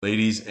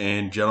Ladies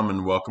and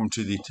gentlemen, welcome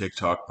to the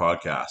TikTok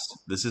podcast.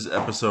 This is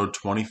episode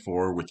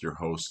 24 with your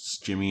hosts,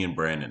 Jimmy and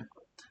Brandon.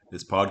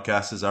 This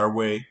podcast is our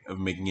way of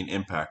making an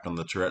impact on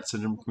the Tourette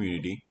syndrome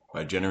community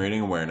by generating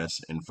awareness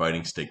and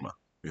fighting stigma.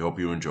 We hope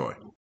you enjoy.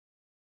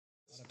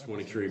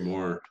 23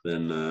 more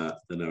than I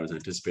was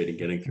anticipating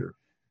getting through.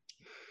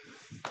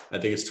 I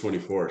think it's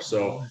 24.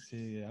 So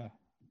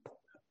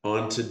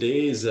on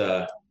today's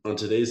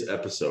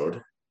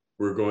episode,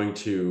 we're going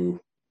to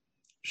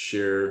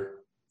share,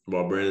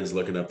 while Brandon's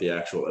looking up the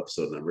actual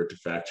episode number to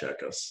fact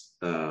check us,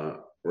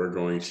 we're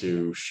going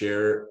to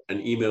share an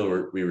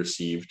email we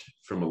received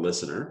from a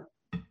listener.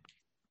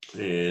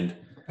 And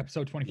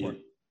episode 24.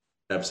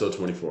 Episode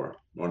 24.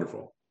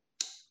 Wonderful.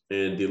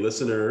 And the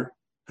listener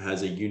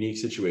has a unique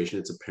situation.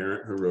 It's a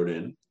parent who wrote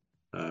in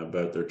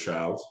about their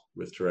child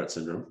with Tourette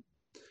syndrome.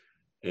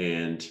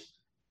 And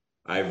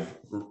I've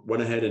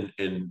went ahead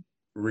and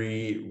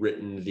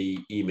rewritten the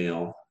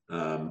email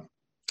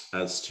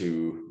as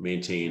to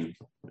maintain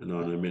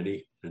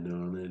anonymity,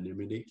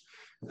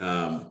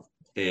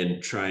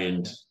 and try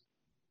and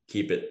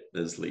keep it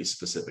as least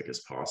specific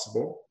as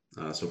possible.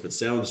 So if it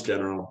sounds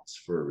general, it's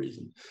for a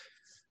reason.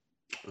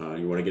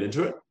 You want to get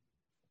into it?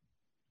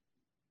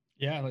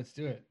 Yeah, let's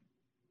do it.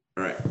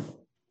 All right.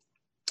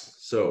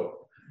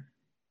 So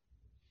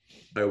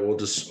I'll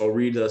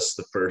read us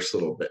the first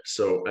little bit.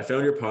 So I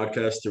found your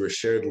podcast through a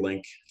shared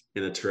link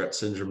in a Tourette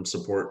syndrome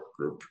support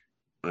group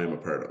I am a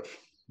part of.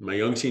 My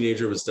young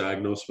teenager was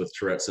diagnosed with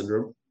Tourette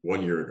syndrome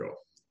 1 year ago.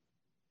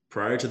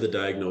 Prior to the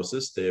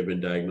diagnosis, they have been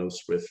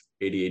diagnosed with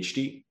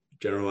ADHD,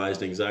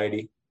 generalized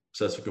anxiety,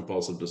 obsessive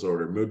compulsive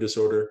disorder, mood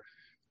disorder,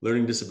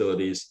 learning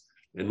disabilities,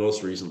 and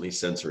most recently,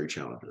 sensory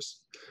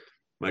challenges.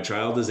 My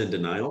child is in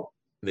denial.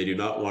 They do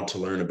not want to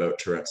learn about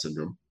Tourette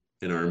syndrome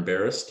and are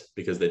embarrassed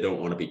because they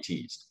don't want to be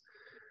teased.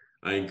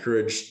 I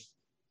encourage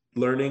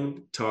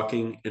learning,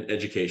 talking, and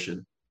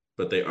education,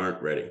 but they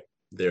aren't ready.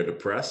 They are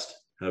depressed,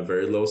 have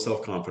very low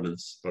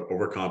self-confidence, but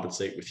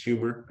overcompensate with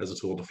humor as a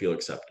tool to feel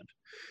accepted.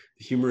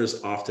 The humor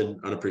is often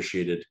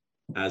unappreciated,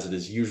 as it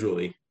is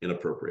usually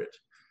inappropriate.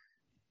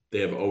 They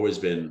have always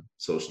been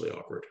socially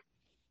awkward.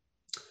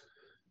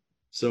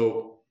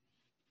 So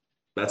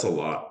that's a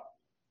lot.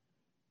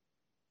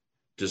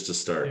 Just to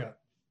start, yeah.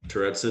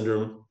 Tourette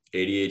syndrome,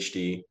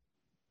 ADHD,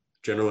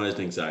 generalized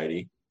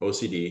anxiety,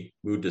 OCD,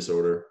 mood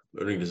disorder,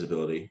 learning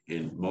disability,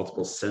 and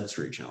multiple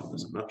sensory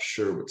challenges. I'm not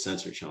sure what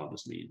sensory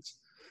challenges means,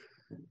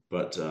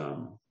 but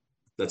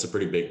that's a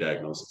pretty big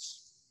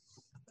diagnosis.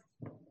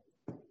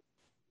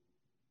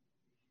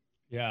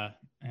 Yeah,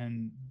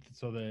 and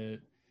so the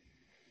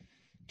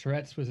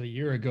Tourette's was a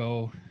year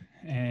ago,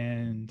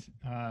 and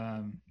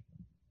a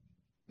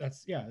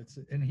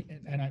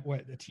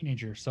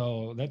teenager.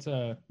 So that's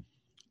a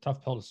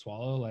tough pill to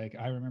swallow. Like,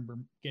 I remember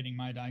getting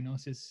my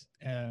diagnosis,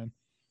 and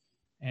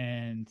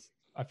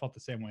I felt the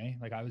same way.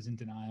 Like, I was in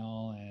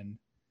denial, and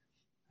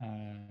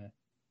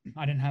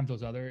I didn't have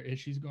those other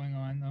issues going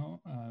on though.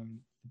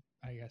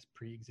 I guess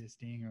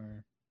pre-existing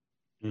or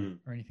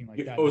anything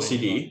like that.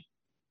 OCD,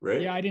 right?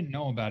 Yeah, I didn't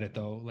know about it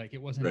though. Like,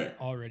 it wasn't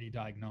already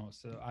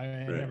diagnosed. So I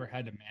had never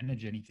had to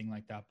manage anything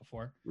like that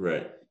before.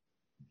 Right.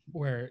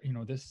 Where,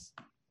 this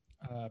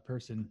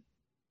person,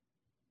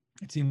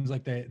 it seems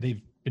like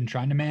they've been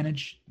trying to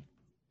manage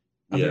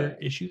other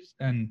issues,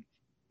 and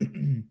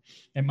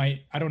it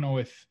might, I don't know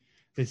if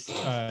this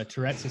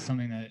Tourette's is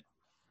something that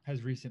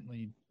has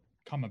recently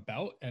come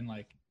about and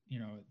it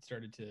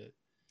started to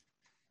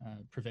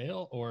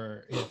prevail,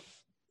 or if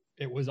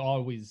it was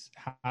always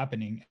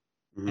happening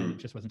and it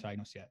just wasn't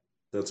diagnosed yet.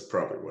 That's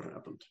probably what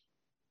happened,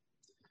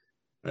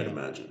 I'd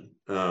imagine.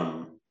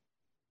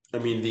 I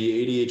mean,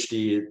 the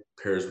ADHD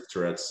pairs with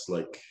Tourette's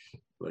like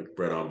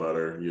bread on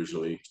butter,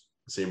 usually.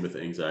 Same with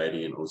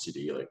anxiety and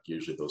OCD. Like,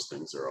 usually those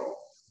things are all,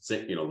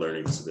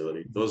 learning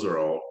disability. Those are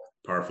all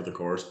par for the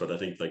course. But I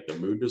think like the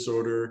mood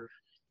disorder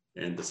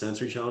and the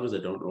sensory challenges, I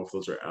don't know if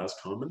those are as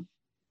common.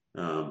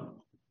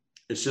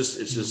 It's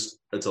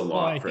a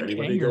lot for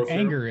anybody to go through.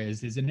 Anger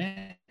isn't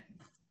it?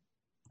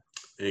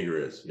 Anger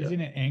is, yeah.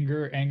 Isn't it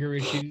anger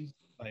issues?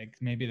 Like,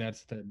 maybe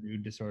that's the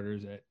mood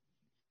disorders that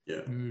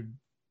mood,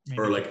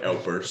 or like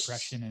outbursts,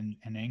 depression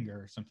and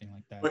anger or something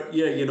like that. But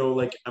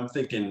I'm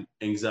thinking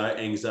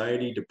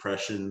anxiety,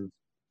 depression,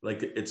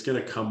 like, it's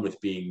going to come with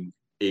being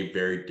a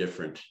very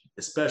different,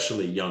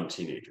 especially young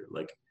teenager.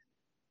 Like,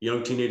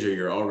 young teenager,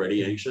 you're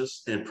already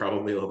anxious and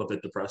probably a little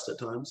bit depressed at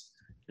times.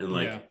 And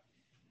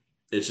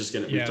it's just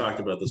going to, we've talked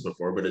about this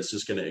before, but it's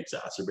just going to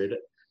exacerbate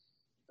it.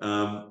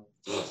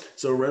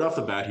 So right off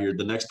the bat here,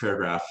 the next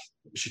paragraph,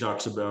 she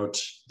talks about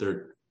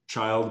their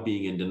child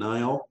being in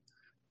denial,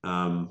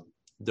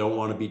 don't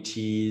want to be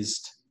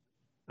teased.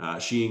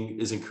 She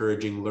is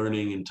encouraging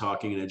learning and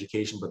talking and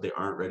education, but they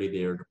aren't ready.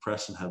 They are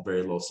depressed and have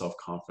very low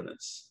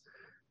self-confidence.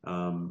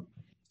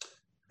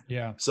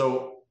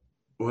 So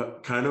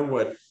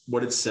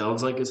what it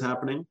sounds like is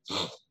happening,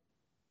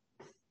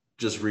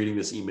 just reading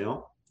this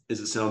email, is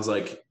it sounds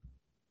like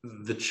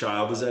the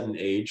child is at an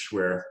age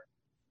where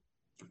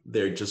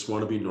they just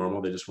want to be normal.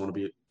 They just want to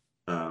be,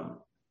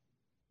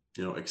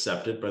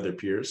 accepted by their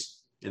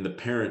peers. and the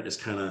parent is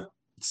kind of,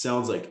 it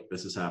sounds like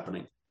this is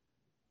happening.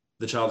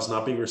 The child's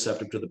not being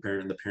receptive to the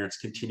parent, and the parent's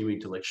continuing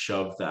to like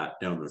shove that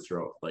down their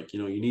throat. Like,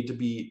 you need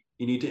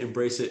to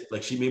embrace it.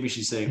 Like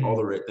she's saying all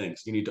the right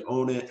things. You need to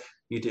own it.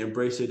 You need to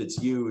embrace it.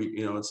 It's you,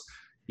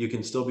 you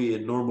can still be a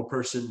normal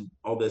person,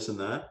 all this and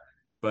that.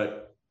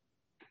 But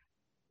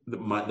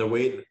the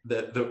way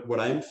that what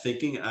I'm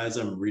thinking as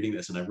I'm reading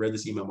this, and I've read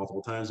this email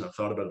multiple times and I've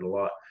thought about it a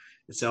lot,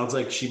 it sounds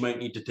like she might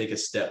need to take a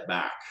step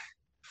back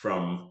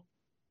from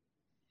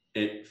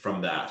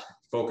that.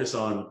 Focus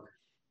on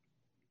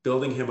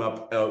building them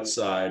up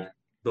outside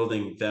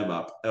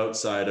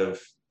of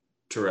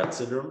Tourette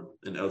syndrome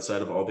and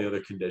outside of all the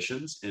other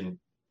conditions, and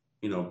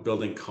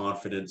building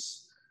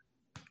confidence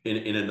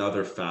in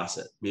another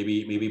facet.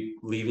 Maybe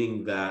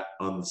leaving that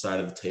on the side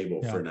of the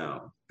table for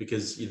now,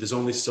 because there's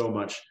only so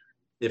much.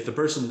 If the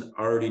person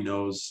already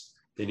knows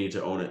they need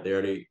to own it, they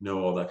already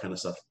know all that kind of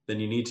stuff, then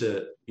you need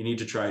to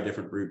try a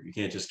different route. You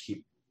can't just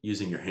keep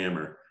using your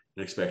hammer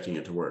and expecting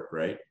it to work,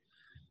 right?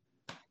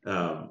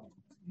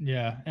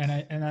 Yeah,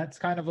 and that's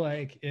kind of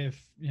like if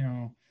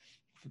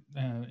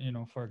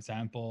for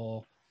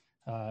example,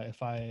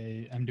 if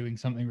I am doing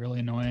something really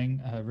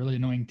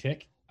annoying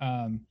tick,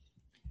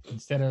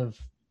 instead of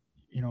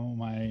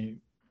my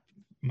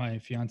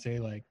fiance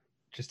like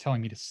just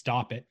telling me to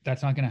stop it,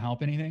 that's not going to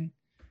help anything.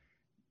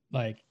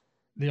 Like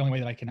the only way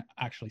that I can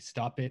actually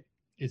stop it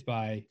is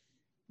by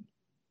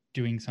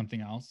doing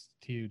something else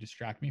to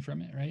distract me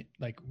from it, right?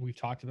 Like we've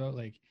talked about,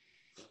 like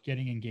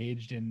getting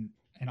engaged in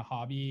a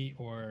hobby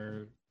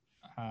or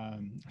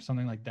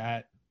something like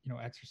that,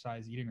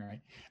 exercise, eating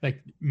right.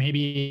 Like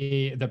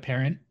maybe the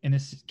parent in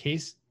this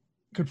case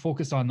could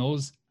focus on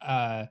those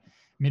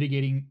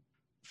mitigating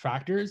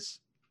factors,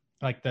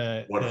 like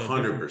the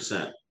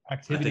 100%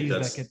 activities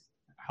that could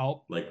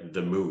help. Like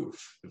the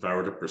move. If I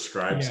were to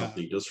prescribe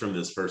something just from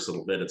this first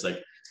little bit, it's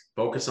like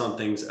focus on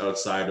things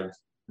outside of,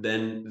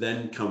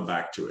 then come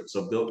back to it.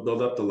 So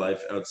build up the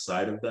life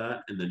outside of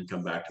that and then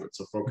come back to it.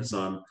 So focus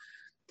on,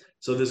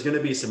 so there's going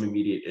to be some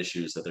immediate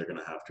issues that they're going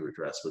to have to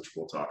address, which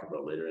we'll talk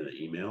about later in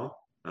the email.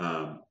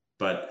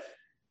 But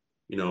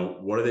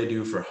what do they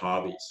do for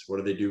hobbies? What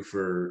do they do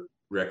for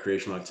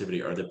recreational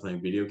activity? Are they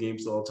playing video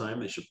games all the time?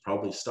 They should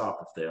probably stop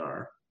if they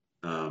are.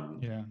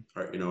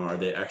 Are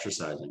they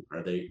exercising?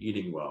 Are they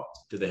eating well?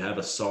 Do they have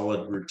a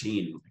solid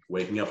routine, like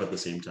waking up at the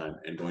same time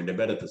and going to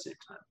bed at the same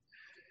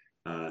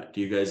time?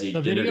 Do you guys eat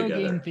dinner together? The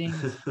video game thing,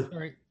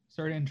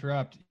 sorry to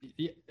interrupt.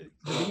 The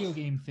video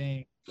game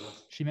thing,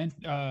 she meant,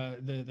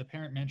 the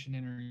parent mentioned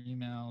in her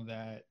email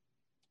that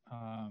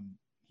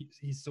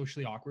he's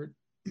socially awkward,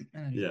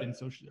 and he's been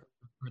socially,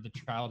 or the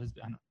child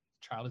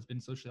has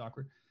been socially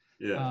awkward.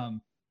 Yeah.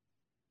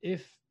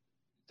 If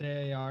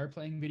they are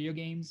playing video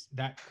games,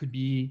 that could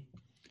be,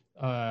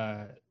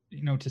 to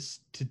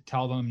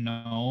tell them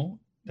no,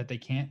 that they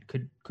can't,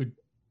 could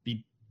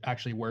be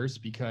actually worse,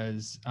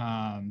 because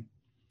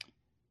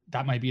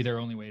that might be their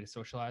only way to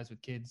socialize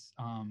with kids.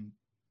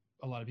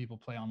 A lot of people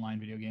play online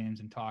video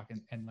games and talk,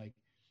 and like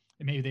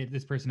maybe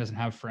this person doesn't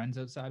have friends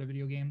outside of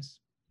video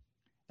games.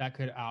 That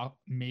could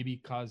maybe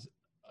cause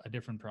a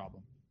different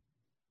problem.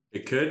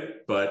 It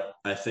could, but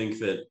I think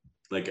that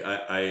like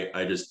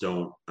I just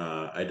don't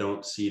I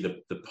don't see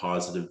the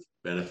positive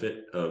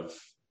benefit of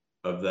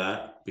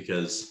that,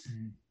 because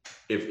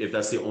if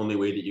that's the only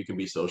way that you can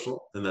be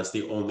social, then that's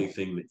the only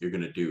thing that you're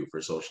going to do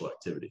for social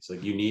activities.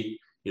 Like you need,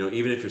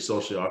 even if you're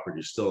socially awkward,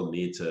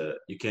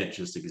 you can't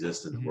just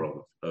exist in the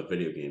world of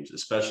video games,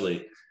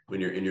 especially when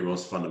you're in your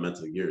most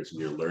fundamental years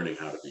and you're learning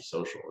how to be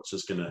social. It's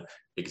just going to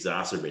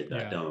exacerbate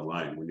that down the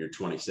line when you're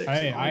 26.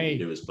 All you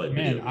do is play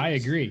video games.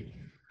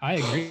 I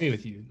agree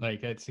with you.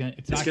 Like it's going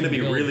to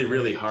be really,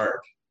 really hard.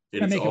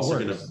 It's also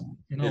going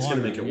to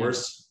make it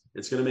worse.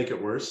 It's going to make it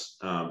worse.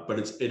 But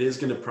it is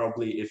going to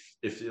probably, if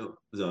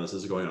this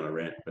is going on a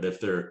rant, but if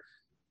they're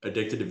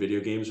addicted to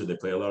video games or they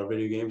play a lot of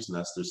video games and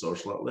that's their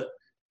social outlet,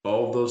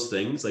 all of those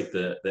things, like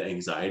the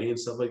anxiety and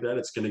stuff like that,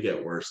 it's going to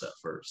get worse at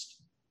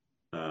first,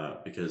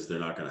 because they're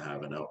not going to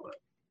have an outlet,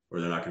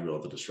 or they're not going to be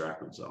able to distract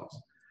themselves.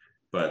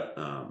 But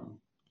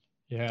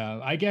yeah,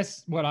 I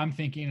guess what I'm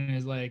thinking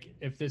is, like,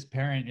 if this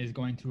parent is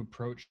going to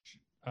approach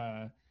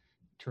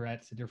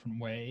Tourette's a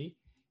different way,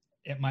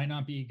 it might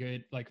not be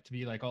good, like, to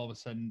be like, all of a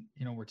sudden,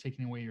 we're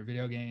taking away your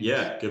video games.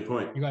 Yeah, good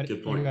point. You got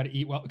to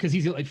eat well, because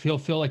he's like feel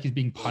like he's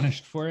being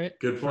punished for it.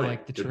 Good point. For,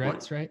 like, the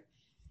Tourette's, right?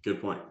 Good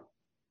point.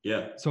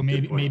 Yeah. So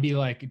maybe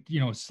like,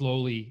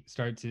 slowly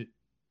start to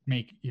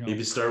make,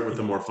 maybe start with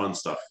the more fun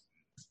stuff.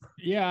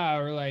 Yeah,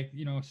 or like,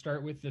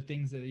 start with the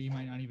things that you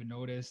might not even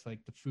notice, like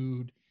the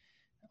food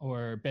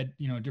or bed,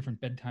 different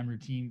bedtime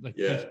routine, like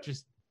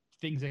just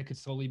things that could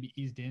slowly be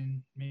eased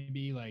in,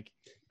 maybe, like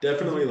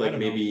definitely, like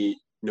maybe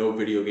no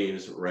video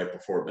games right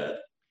before bed.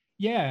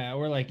 Yeah,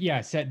 or like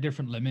set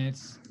different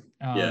limits,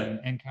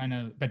 and kind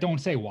of, but don't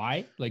say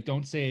why. Like,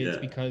 don't say it's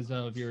because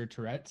of your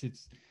Tourette's.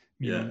 It's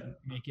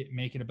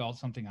make it about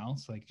something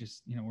else. Like,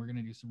 just we're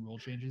gonna do some rule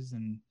changes,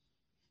 and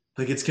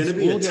like it's gonna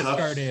be a tough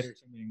started or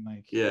something,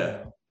 like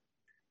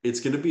it's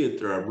going to be,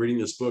 I'm reading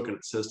this book and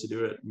it says to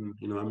do it, and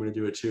I'm going to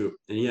do it too.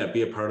 And yeah,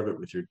 be a part of it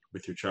with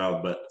your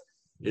child. But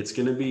it's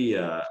going to be,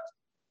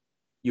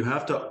 you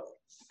have to.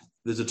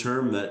 There's a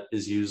term that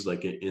is used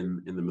like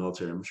in the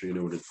military. I'm sure you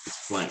know what it's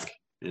flank,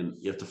 and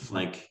you have to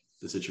flank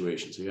the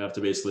situation. So you have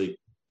to basically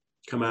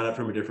come at it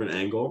from a different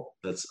angle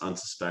that's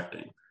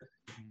unsuspecting,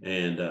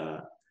 and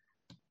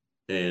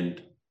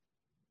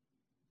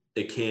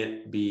it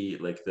can't be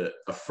like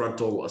a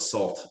frontal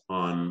assault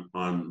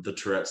on the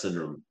Tourette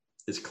syndrome.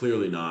 It's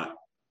clearly not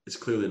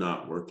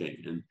working.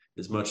 And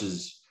as much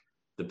as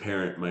the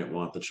parent might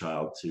want the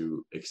child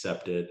to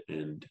accept it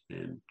and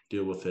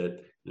deal with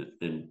it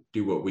and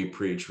do what we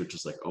preach, which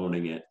is like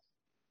owning it,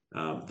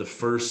 the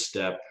first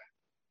step,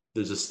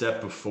 there's a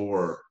step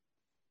before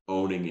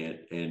owning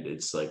it, and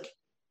it's like,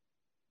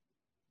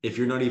 if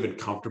you're not even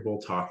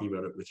comfortable talking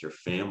about it with your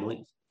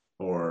family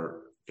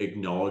or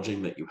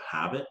acknowledging that you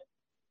have it,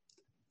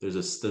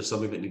 there's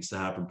something that needs to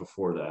happen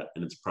before that,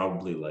 and it's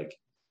probably like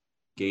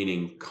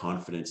gaining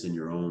confidence in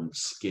your own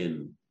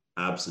skin,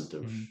 absent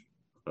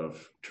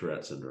of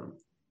Tourette syndrome.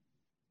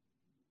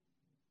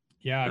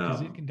 Yeah,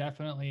 because it can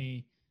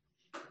definitely,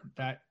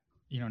 that,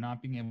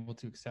 not being able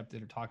to accept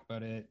it or talk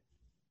about it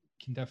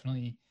can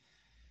definitely,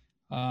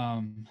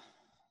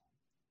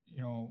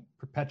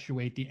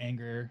 perpetuate the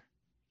anger,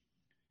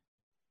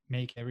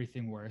 make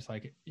everything worse.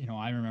 Like,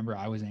 I remember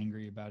I was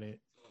angry about it,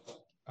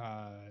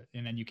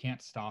 and then you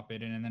can't stop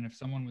it. And then if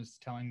someone was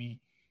telling me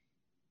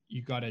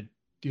you got to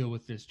deal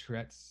with this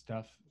Tourette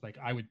stuff, like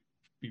I would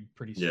be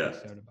pretty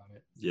stressed out about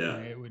it. Yeah.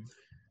 It would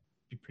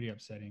be pretty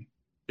upsetting.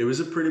 It was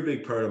a pretty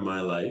big part of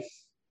my life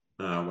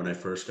when I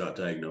first got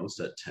diagnosed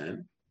at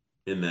 10.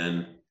 And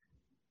then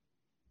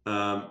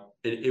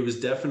it was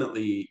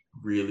definitely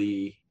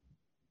really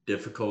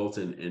difficult,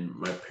 and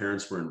my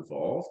parents were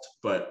involved.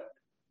 But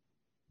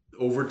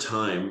over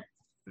time,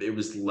 it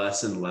was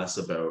less and less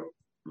about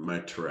my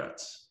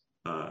Tourette's.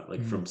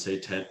 From say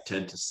 10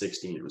 to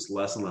 16, it was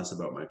less and less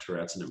about my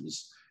Tourette's, and it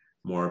was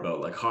more about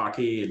like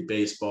hockey and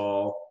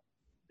baseball.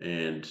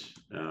 And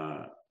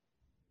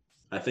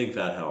I think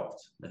that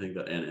helped. I think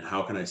that, and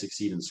how can I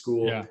succeed in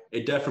school? Yeah.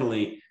 It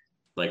definitely,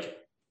 like,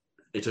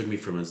 it took me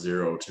from a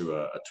 0 to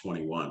a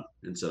 21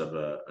 instead of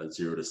a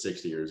 0 to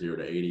 60 or 0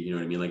 to 80. You know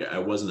what I mean? Like, I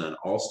wasn't an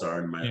all-star,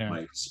 and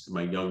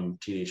my young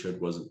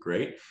teenagehood wasn't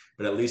great,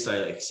 but at least I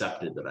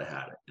accepted that I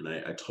had it, and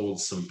I told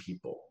some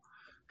people.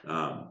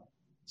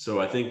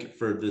 So I think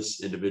for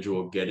this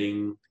individual,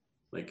 getting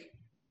like,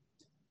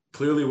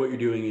 clearly what you're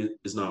doing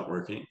is not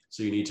working,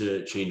 so you need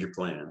to change your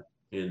plan,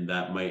 and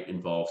that might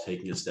involve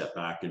taking a step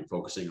back and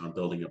focusing on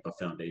building up a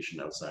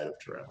foundation outside of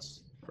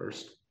Tourette's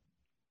first.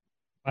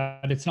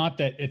 But it's not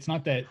that it's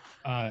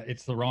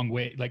the wrong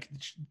way. Like,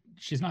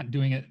 she's not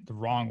doing it the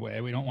wrong way.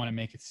 We don't want to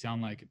make it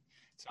sound like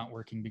it's not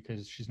working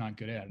because she's not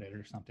good at it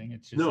or something.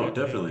 It's just, no,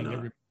 definitely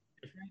not.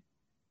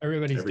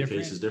 Everybody's Every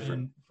different. case is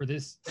different. And for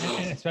this,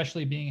 and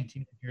especially being a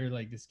teenager,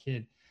 like this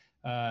kid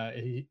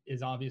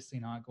is obviously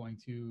not going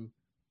to,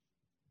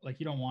 like,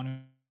 you don't want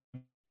to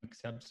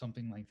accept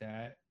something like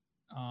that.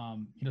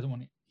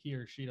 He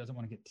or she doesn't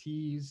want to get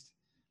teased,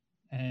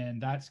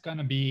 and that's going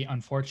to be,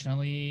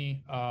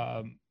 unfortunately,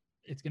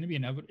 it's going to be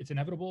it's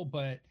inevitable.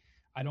 But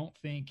I don't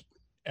think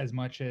as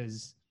much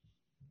as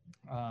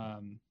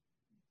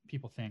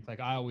people think. Like,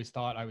 I always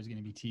thought I was going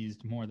to be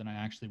teased more than I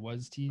actually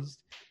was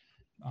teased.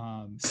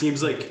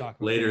 Seems like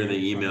later in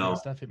the email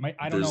stuff. It might.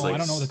 I don't know. I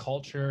don't know the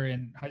culture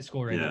in high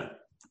school right now.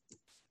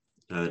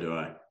 Neither do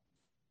I.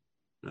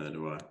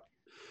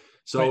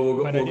 So we'll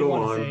go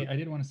on. I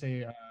did want to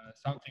say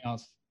something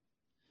else.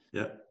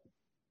 Yeah.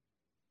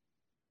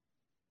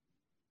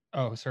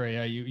 Oh, sorry.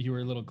 Yeah, you were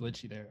a little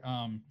glitchy there.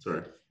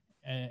 Sorry.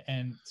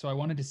 And so I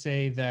wanted to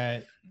say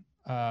that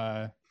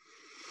about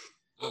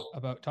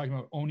talking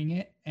about owning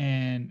it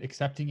and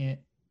accepting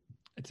it.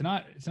 It's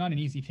not an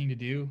easy thing to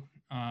do.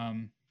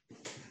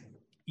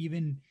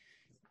 Even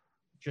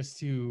just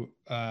to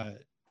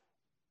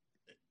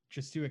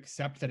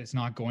accept that it's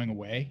not going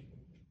away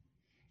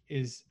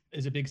is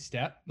a big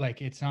step.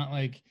 Like, it's not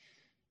like,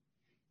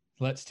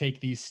 let's take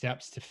these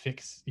steps to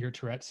fix your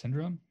Tourette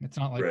syndrome. It's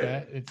not like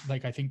that. It's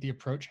like, I think the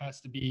approach has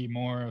to be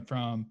more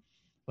from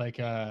like,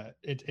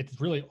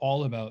 it's really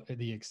all about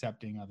the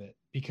accepting of it,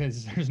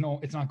 because it's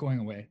not going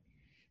away.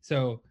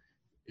 So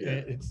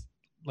it's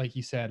like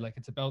you said, like,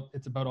 it's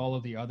about all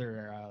of the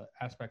other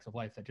aspects of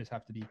life that just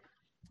have to be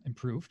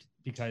improved,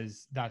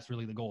 because that's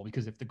really the goal.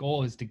 Because if the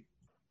goal is to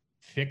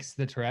fix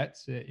the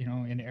Tourette's,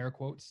 in air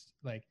quotes,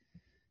 like,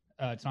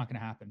 it's not going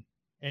to happen.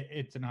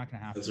 It's not going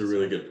to happen. That's a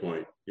really good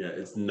point. Yeah,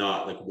 it's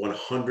not like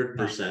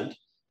 100%.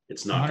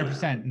 It's not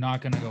 100%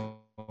 not going to go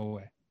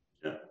away.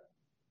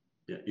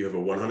 Yeah, you have a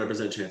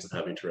 100% chance of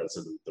having Tourette's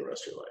syndrome the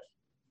rest of your life.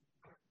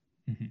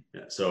 Mm-hmm.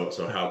 Yeah. So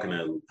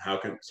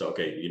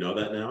okay, you know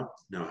that now.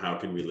 Now, how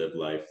can we live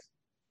life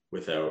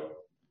without,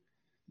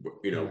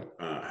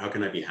 how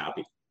can I be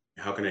happy?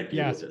 How can I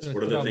deal with this?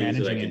 What are the things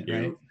that I can do?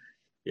 Right?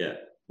 Yeah.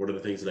 What are the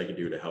things that I can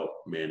do to help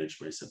manage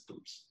my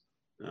symptoms?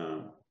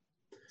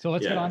 So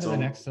let's get on to the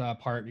next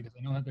part, because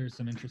I know that there's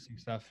some interesting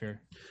stuff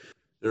here.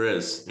 There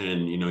is,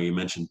 and you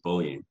mentioned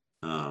bullying,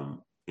 and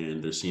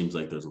there seems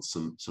like there's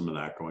some of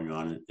that going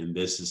on, and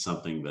this is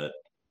something that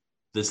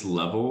this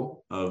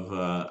level of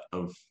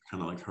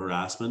kind of like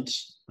harassment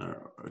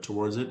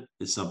towards it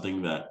is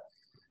something that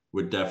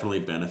would definitely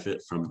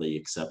benefit from the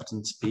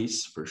acceptance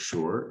piece for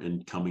sure,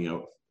 and coming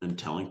out and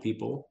telling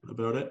people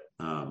about it.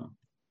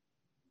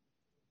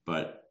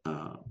 But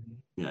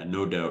yeah,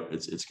 no doubt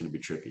it's going to be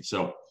tricky.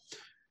 So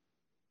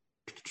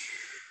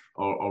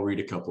I'll read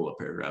a couple of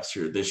paragraphs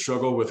here. They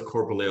struggle with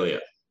coprolalia.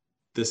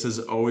 This has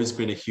always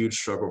been a huge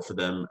struggle for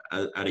them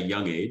at a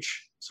young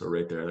age. So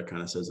right there, that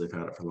kind of says they've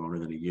had it for longer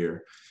than a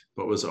year,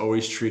 but was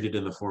always treated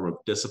in the form of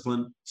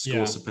discipline,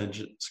 school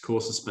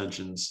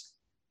suspensions,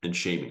 and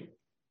shaming.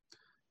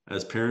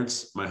 As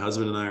parents, my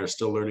husband and I are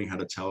still learning how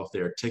to tell if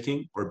they are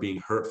ticking or being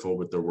hurtful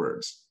with their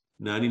words.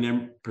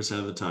 99%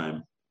 of the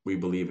time, we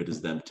believe it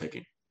is them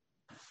ticking.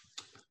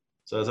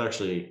 So that's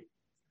actually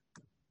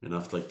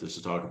enough like this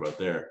to talk about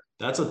there.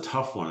 That's a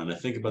tough one, and I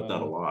think about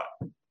that a lot.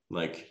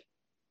 Like,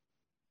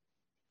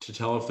 to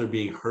tell if they're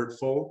being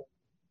hurtful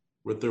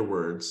with their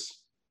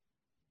words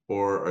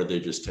or are they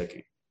just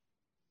ticking?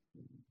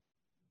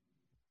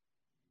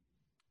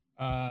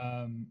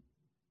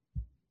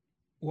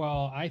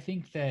 Well, I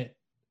think that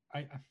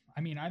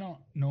I mean, I don't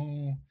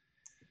know,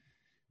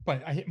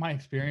 but my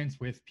experience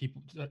with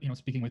people,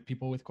 speaking with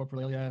people with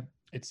coprolalia,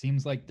 it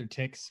seems like their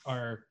tics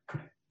are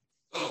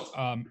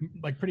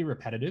like pretty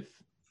repetitive,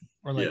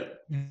 or like,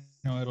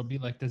 it'll be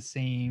like the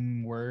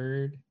same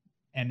word,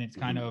 and it's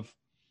kind of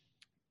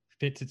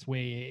fits its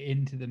way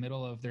into the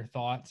middle of their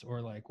thoughts,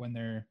 or like when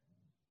they're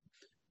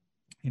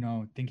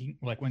thinking,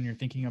 like when you're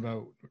thinking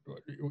about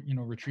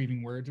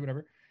retrieving words or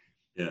whatever.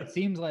 It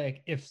seems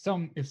like if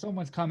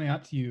someone's coming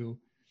up to you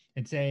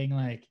and saying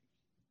like,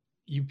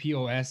 you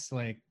POS,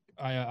 like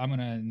I'm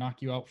gonna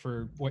knock you out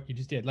for what you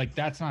just did, like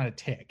that's not a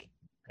tick,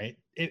 right?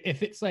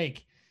 If it's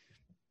like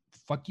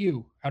fuck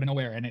you out of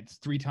nowhere and it's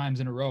 3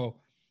 times in a row,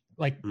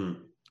 like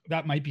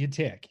that might be a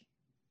tick,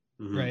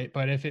 right?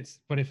 But if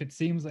it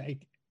seems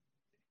like,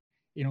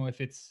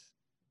 if it's,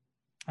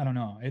 I don't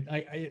know.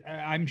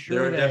 I'm sure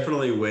there are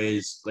definitely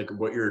ways, like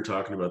what you're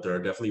talking about. There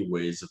are definitely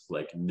ways of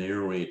like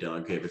narrowing it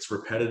down. Okay, if it's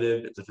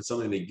repetitive, if it's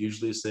something they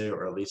usually say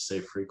or at least say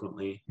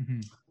frequently,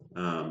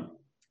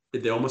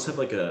 they almost have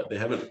like they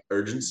have an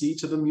urgency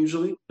to them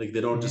usually. Like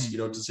they don't just, you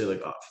don't just say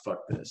like, oh fuck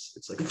this.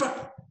 It's like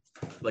fuck,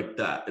 like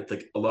that. It's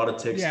like a lot of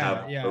ticks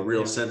have a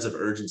real sense of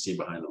urgency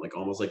behind them, like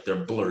almost like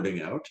they're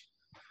blurting out.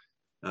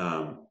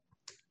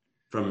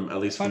 From at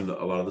least from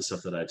a lot of the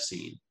stuff that I've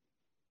seen.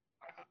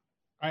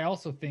 I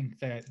also think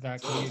that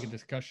could be a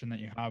discussion that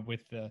you have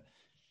with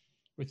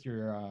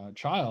your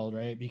child,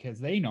 right? Because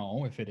they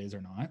know if it is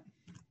or not.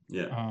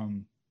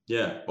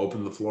 Yeah.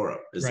 Open the floor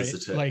up. Is this a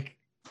tick? Like,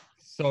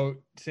 so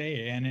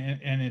say, and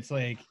it's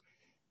like,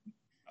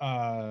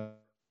 and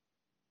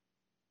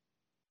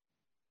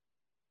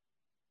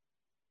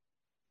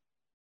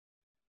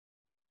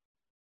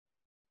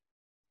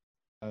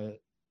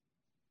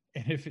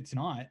if it's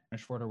not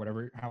short or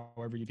whatever,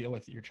 however you deal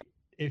with your child,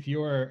 if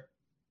you are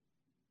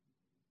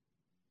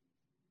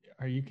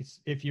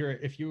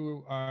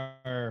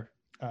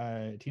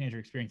a teenager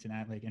experiencing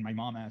that, like, and my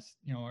mom asked,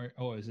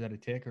 oh, is that a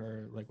tick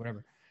or like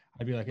whatever,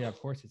 I'd be like, yeah, of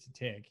course it's a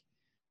tick,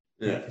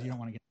 right? Because you don't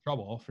want to get in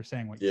trouble for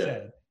saying what you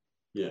said.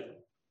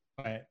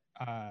 But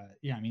I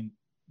mean,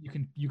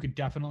 you could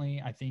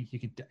definitely, I think you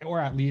could, or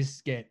at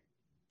least get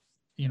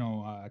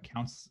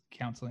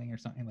counseling or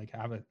something, like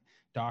have a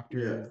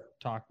doctor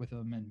talk with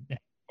them and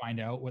find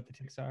out what the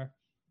tics are.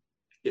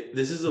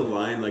 This is a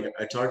line, like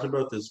I talked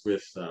about this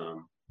with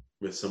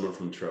someone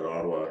from Tourette,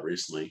 Ottawa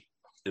recently,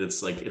 and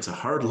it's like it's a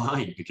hard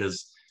line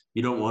because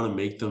you don't want to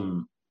make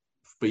them,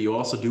 but you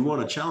also do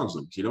want to challenge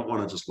them. You don't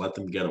want to just let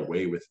them get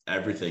away with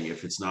everything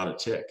if it's not a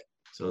tick.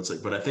 So it's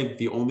like, but I think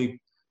the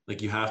only,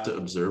 like, you have to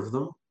observe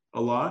them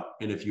a lot,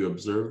 and if you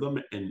observe them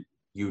and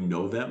you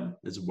know them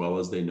as well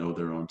as they know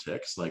their own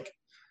ticks, like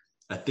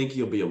I think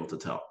you'll be able to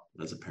tell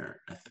as a parent.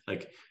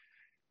 Like,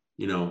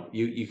 you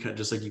can,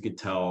 just like you could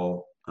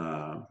tell,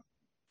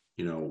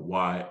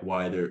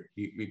 why they're,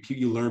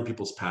 you learn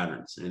people's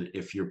patterns, and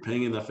if you're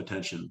paying enough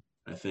attention,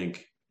 I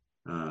think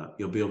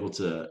you'll be able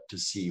to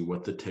see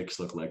what the ticks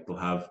look like.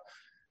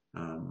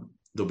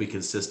 They'll be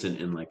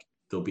consistent in, like,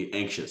 they'll be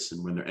anxious,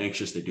 and when they're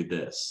anxious they do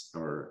this,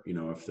 or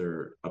if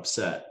they're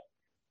upset.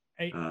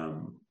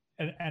 And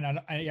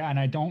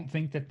I don't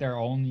think that they're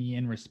only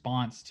in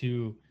response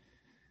to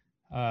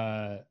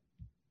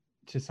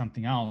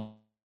something else,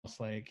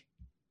 like,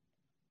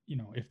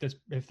 if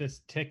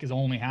this tick is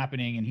only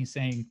happening and he's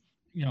saying,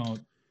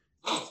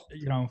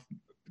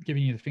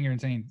 giving you the finger and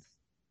saying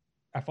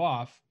F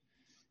off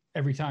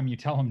every time you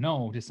tell him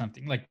no to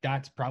something, like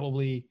that's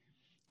probably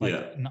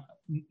like not,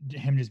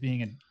 him just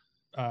being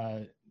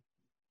a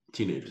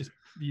teenager, just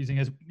using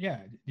his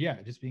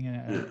just being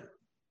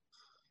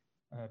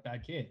a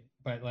bad kid.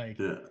 But like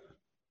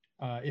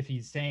if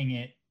he's saying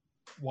it,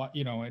 what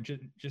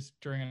just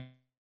during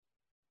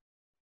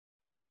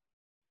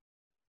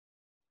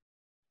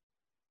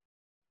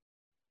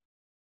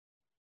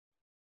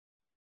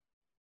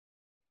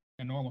a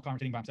a normal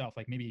conversation by himself,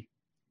 like maybe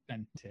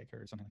then tick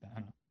or something like that. I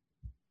don't know.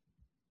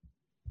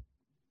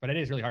 But it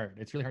is really hard.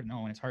 It's really hard to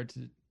know, and it's hard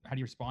to, how do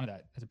you respond to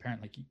that as a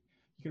parent? Like you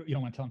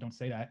don't want to tell them, don't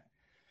say that.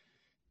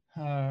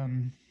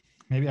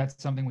 Maybe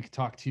that's something we could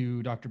talk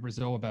to Dr.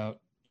 Brazeau about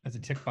as a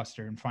tick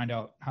buster and find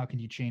out how can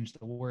you change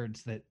the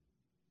words that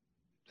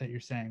you're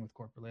saying with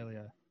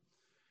coprolalia.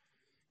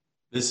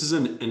 This is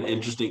an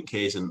interesting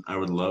case, and I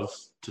would love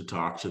to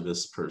talk to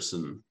this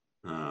person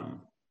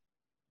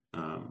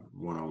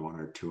one-on-one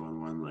or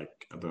two-on-one, like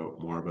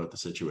more about the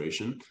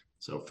situation.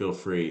 So feel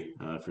free,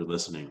 if you're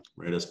listening,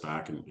 write us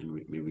back, and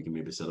we can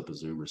maybe set up a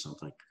Zoom or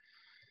something.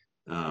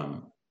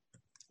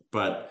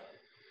 But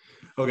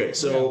okay,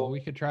 so yeah, well, we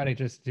could try to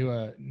just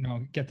do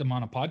get them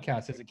on a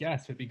podcast as a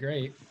guest. It'd be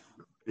great.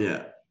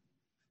 Yeah.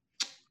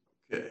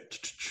 Okay.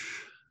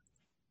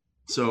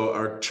 So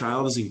our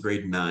child is in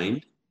grade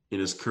 9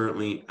 and is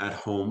currently at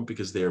home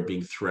because they are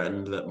being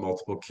threatened that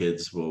multiple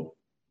kids will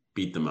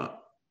beat them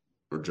up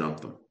or jump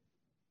them.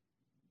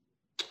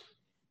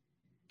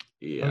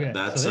 Yeah, okay,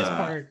 that's so this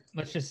part.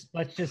 Let's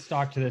just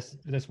talk to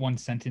this one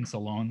sentence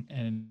alone,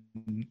 and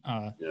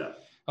yeah.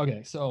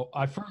 Okay, so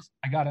I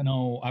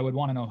would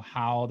want to know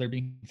how they're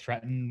being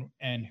threatened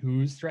and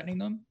who's threatening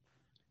them.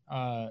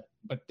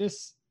 But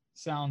this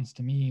sounds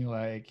to me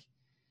like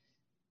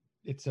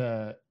it's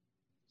a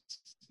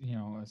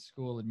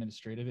school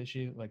administrative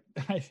issue. Like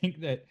I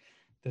think that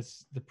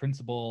the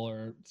principal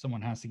or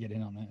someone has to get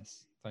in on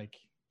this. Like,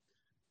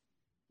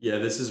 yeah,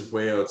 this is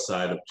way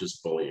outside of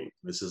just bullying.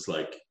 This is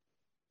like,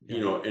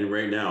 and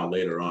right now,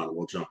 later on,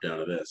 we'll jump down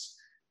to this.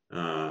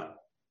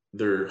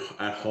 They're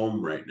at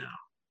home right now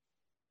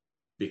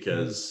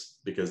because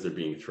they're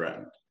being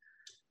threatened.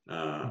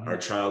 Our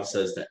child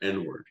says the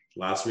N-word.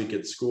 Last week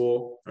at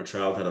school, our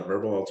child had a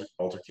verbal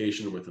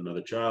altercation with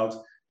another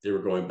child. They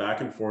were going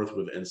back and forth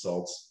with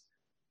insults,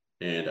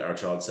 and our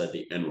child said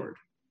the N-word.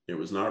 It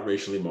was not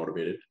racially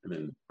motivated, and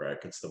in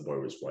brackets, the boy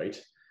was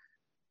white.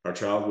 Our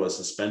child was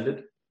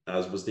suspended,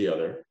 as was the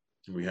other,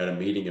 and we had a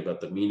meeting about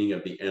the meaning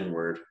of the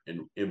N-word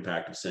and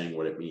impact of saying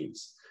what it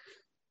means.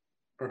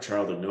 Our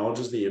child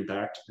acknowledges the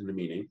impact and the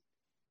meaning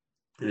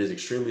and is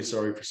extremely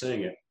sorry for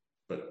saying it,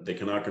 but they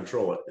cannot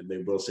control it, and they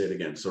will say it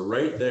again. So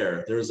right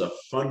there's a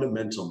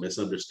fundamental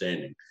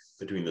misunderstanding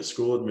between the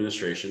school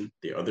administration,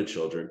 the other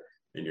children,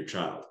 and your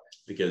child.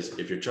 Because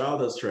if your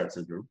child has Tourette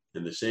syndrome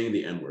and they're saying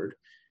the N-word,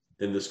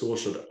 then the school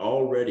should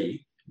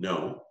already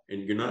know,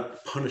 and you're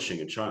not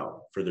punishing a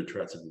child for their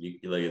Tourette syndrome.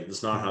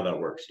 That's not how that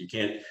works. You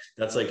can't.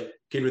 That's like a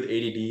kid with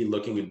ADD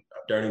looking and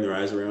darting their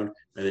eyes around,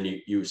 and then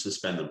you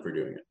suspend them for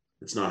doing it.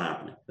 It's not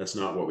happening. That's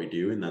not what we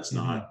do, and that's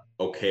not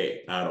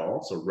okay at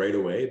all. So right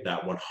away,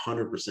 that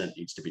 100%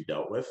 needs to be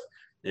dealt with.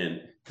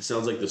 And it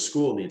sounds like the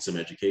school needs some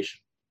education.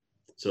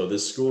 So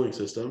this schooling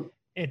system,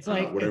 it's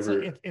like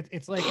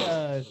it's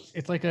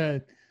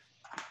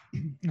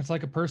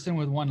like a person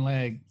with one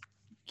leg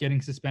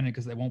getting suspended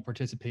because they won't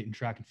participate in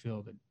track and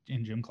field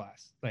in gym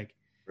class. Like,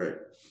 right.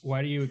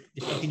 Why do you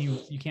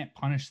can't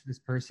punish this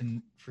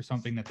person for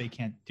something that they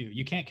can't do?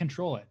 You can't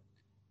control it.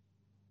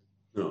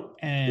 No.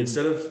 And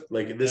instead of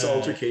like this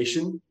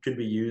altercation could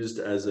be used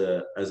as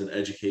an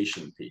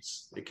education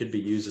piece. It could be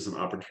used as an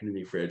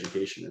opportunity for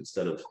education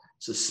instead of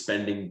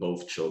suspending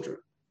both children.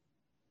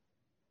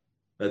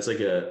 That's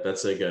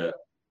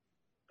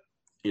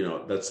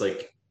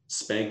like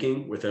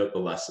spanking without the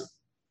lesson.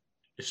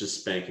 It's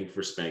just spanking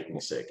for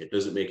spanking's sake. It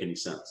doesn't make any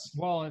sense.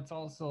 Well, it's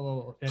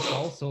also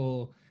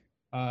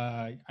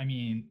I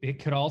mean, it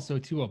could also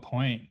to a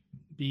point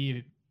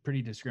be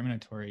pretty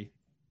discriminatory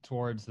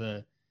towards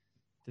the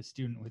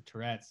student with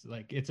Tourette's.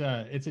 Like it's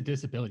a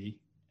disability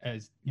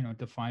as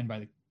defined by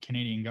the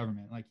Canadian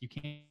government. Like you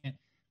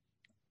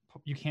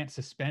can't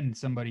suspend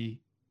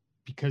somebody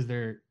because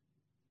they're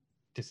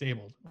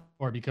disabled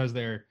or because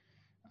they're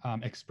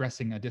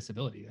expressing a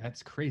disability.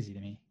 That's crazy to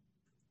me.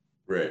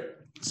 Right.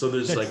 So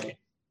there's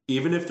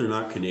even if they're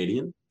not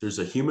Canadian, there's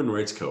a human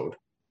rights code,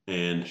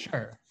 and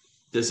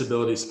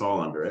disabilities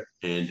fall under it.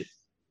 And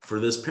for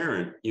this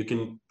parent, you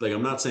can, like,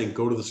 I'm not saying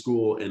go to the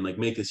school and like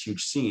make this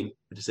huge scene,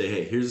 but to say,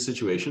 hey, here's the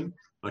situation.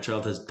 My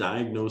child has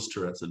diagnosed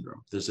Tourette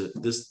syndrome. There's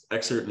this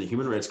excerpt in the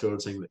human rights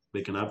code saying that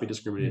they cannot be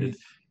discriminated.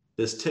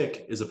 This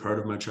tick is a part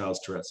of my child's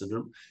Tourette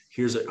syndrome.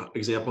 Here's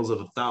examples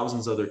of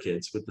thousands of other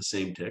kids with the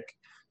same tick.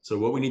 So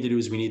what we need to do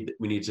is we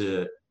need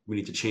to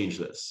change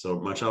this. So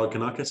my child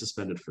cannot get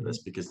suspended for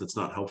this because that's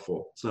not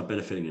helpful. It's not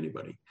benefiting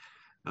anybody.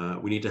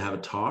 We need to have a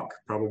talk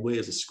probably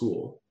as a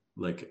school,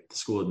 like the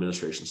school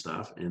administration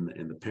staff and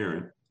the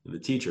parent and the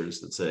teachers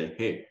that say,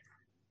 hey,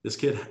 this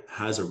kid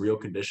has a real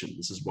condition.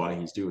 This is why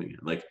he's doing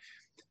it. Like,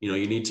 you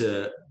need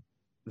to,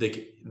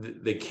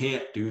 they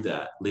can't do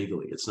that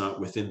legally. It's not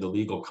within the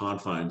legal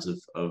confines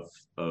of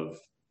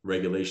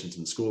regulations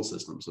in school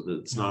systems. So that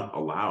it's not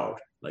allowed.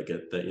 Like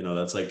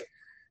that's like,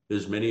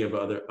 there's many of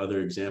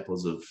other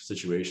examples of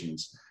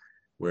situations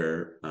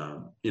where,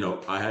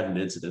 I had an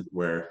incident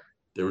where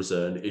there was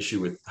an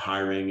issue with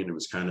hiring, and it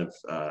was kind of,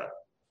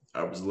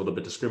 I was a little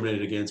bit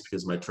discriminated against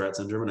because of my Tourette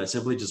syndrome. And I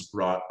simply just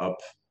brought up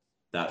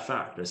that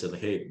fact. I said,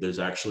 like, hey, there's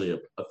actually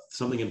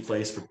something in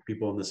place for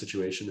people in this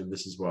situation, and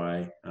this is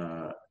why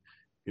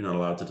you're not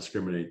allowed to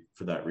discriminate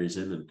for that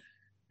reason.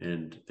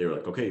 And they were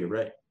like, okay, you're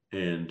right.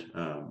 And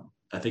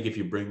I think if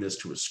you bring this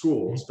to a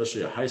school,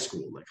 especially a high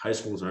school, like high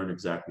schools aren't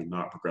exactly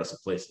not progressive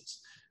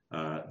places.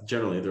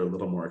 Generally, they're a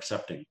little more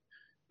accepting.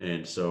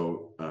 And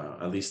so,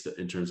 at least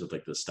in terms of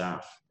like the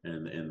staff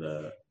and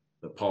the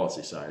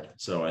policy side.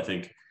 So I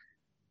think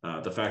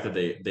the fact that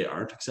they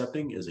aren't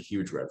accepting is a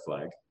huge red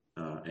flag,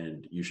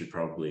 and you should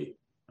probably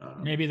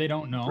Maybe they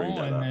don't bring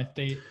know, that and up.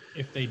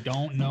 if they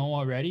don't know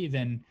already,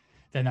 then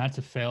that's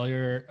a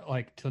failure,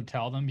 like, to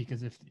tell them,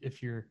 because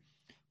if your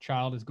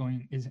child is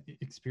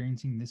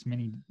experiencing this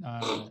many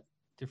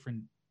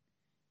different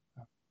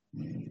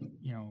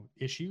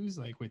issues,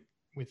 like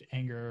with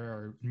anger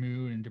or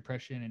mood and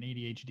depression and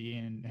ADHD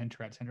and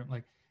Tourette syndrome,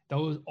 like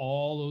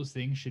all those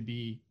things should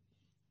be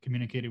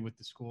communicated with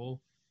the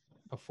school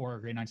before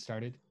grade 9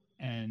 started,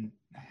 and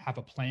have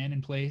a plan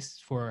in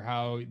place for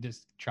how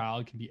this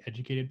child can be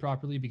educated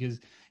properly, because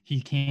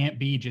he can't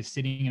be just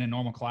sitting in a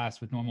normal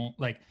class with normal,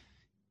 like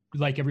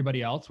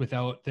everybody else,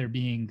 without there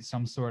being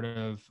some sort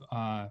of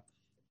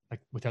like,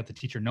 without the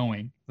teacher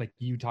knowing. Like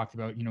you talked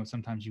about,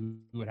 sometimes you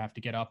would have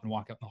to get up and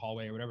walk out in the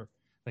hallway or whatever.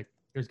 Like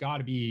there's got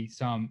to be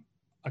some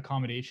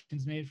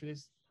accommodations made for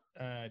this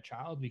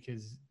child,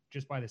 because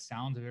just by the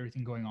sounds of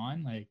everything going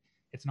on, like,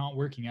 it's not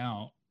working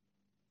out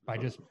by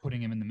just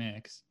putting him in the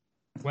mix,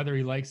 whether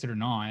he likes it or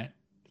not.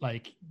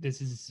 Like, this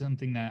is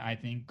something that I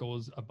think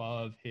goes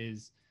above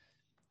his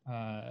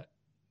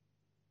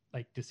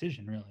like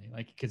decision, really.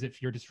 Like, because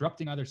if you're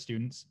disrupting other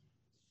students,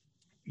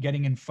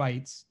 getting in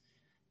fights,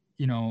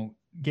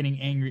 getting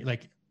angry,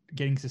 like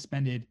getting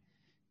suspended,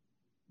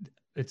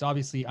 it's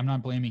obviously, I'm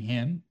not blaming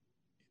him.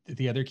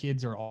 The other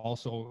kids are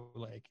also,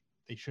 like,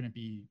 they shouldn't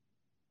be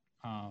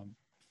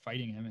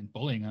fighting him and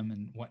bullying him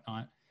and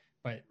whatnot.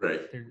 But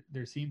Right.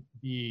 there seems to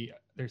be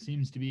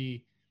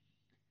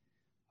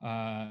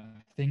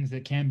things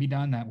that can be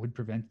done that would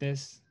prevent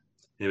this.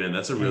 Hey man,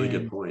 that's a really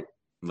good And point.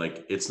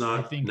 Like, it's I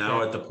not think now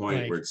that, at the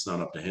point where like, it's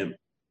not up to him.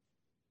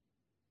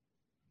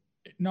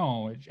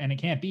 no, and it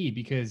can't be,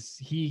 because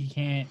he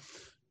can't,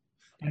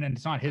 and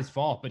it's not his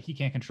fault, but he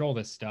can't control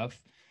this stuff.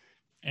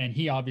 And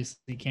he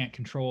obviously can't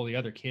control the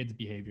other kids'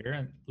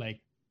 behavior. Like,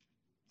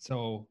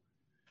 so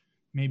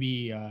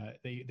maybe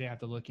they have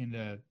to look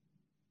into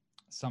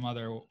some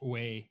other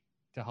way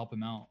to help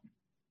him out.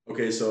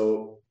 Okay,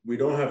 so we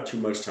don't have too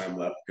much time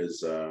left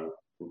because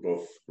we're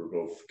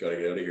both gotta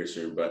get out of here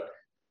soon. But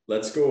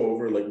let's go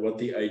over like what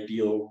the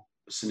ideal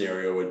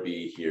scenario would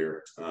be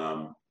here,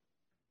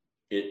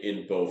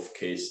 in both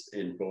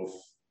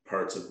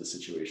parts of the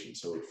situation.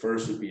 So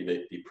first would be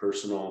the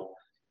personal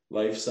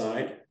life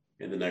side,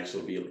 and the next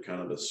will be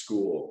kind of the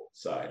school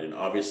side. And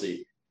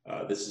obviously,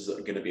 this is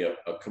going to be a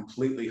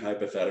completely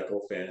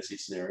hypothetical fantasy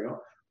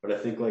scenario, but I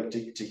think, like, to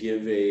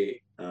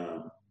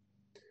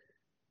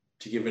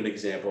give an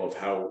example of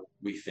how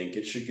we think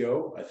it should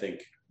go, I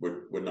think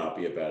would not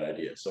be a bad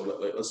idea. So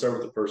let's start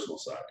with the personal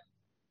side.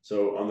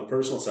 So on the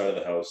personal side of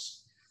the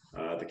house,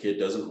 the kid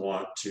doesn't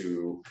want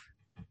to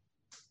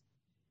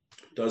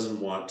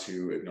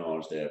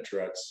acknowledge they have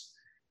Tourette's,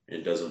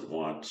 and doesn't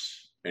want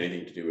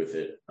anything to do with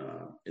it.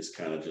 It's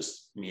kind of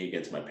just me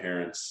against my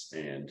parents,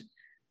 and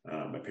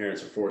my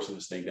parents are forcing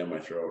this thing down my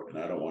throat, and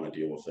I don't want to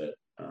deal with it.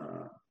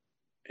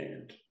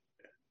 And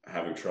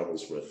having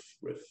troubles with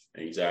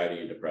anxiety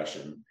and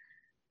depression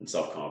and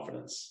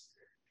self-confidence.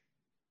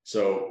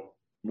 So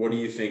what do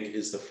you think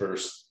is the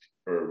first,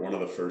 or one of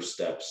the first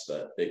steps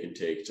that they can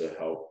take to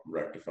help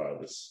rectify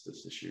this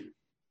issue?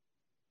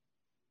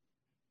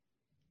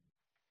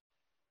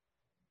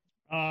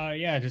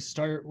 Yeah, just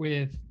start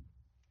with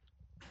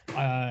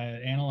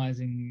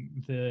analyzing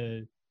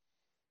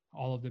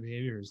all of the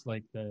behaviors,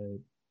 like the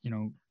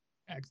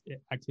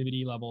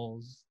activity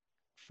levels,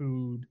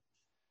 food,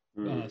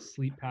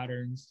 sleep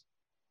patterns.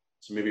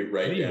 So maybe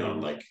write down,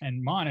 like,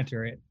 and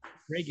monitor it,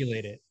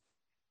 regulate it.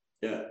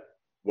 Yeah.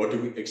 What do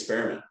we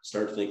experiment?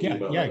 Start thinking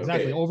about. Yeah, like,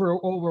 exactly. Okay,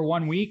 Over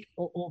 1 week,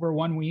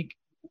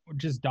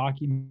 just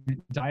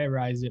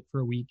diarize it for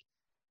a week,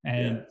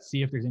 and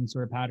see if there's any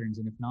sort of patterns.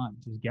 And if not,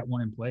 just get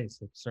one in place.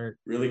 Like, start.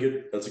 Really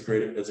good. That's a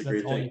great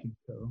thing. You can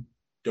show.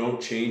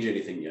 Don't change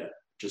anything yet.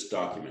 Just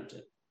document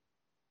it.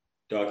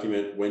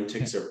 Document when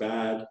tics are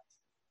bad,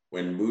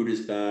 when mood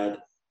is bad,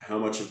 how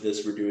much of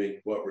this we're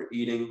doing, what we're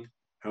eating,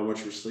 how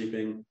much we're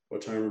sleeping,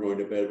 what time we're going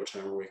to bed, what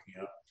time we're waking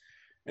up.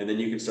 And then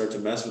you can start to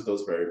mess with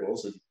those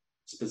variables, and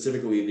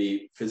specifically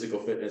the physical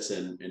fitness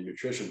and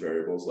nutrition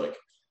variables. Like,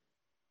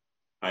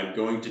 I'm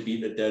going to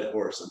beat a dead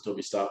horse until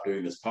we stop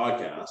doing this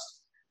podcast,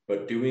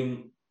 but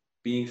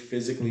being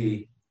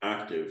physically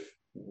active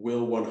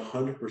will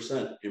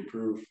 100%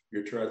 improve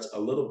your Tourette's a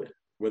little bit.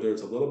 Whether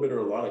it's a little bit or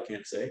a lot, I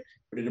can't say,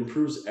 but it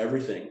improves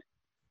everything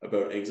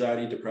about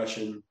anxiety,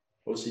 depression,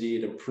 OCD.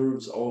 It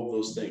improves all of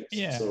those things.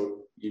 Yeah.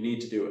 So you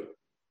need to do it.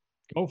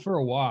 Go for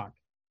a walk.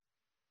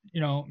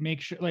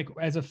 Make sure, like,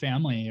 as a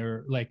family,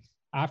 or like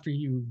after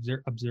you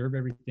observe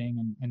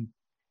everything and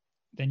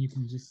then you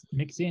can just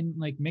mix in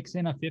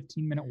a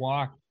 15-minute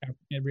walk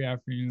every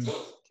afternoon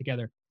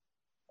together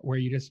where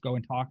you just go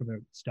and talk about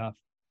stuff,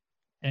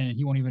 and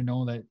he won't even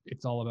know that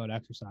it's all about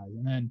exercise.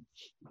 And then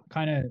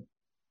kind of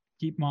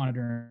keep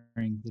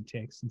monitoring the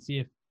ticks and see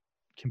if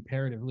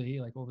comparatively,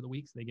 like over the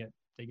weeks, they get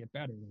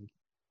better. Like,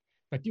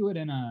 but do it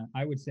in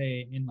I would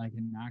say in like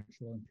an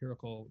actual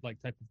empirical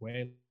like type of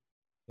way,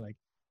 like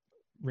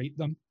rate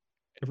them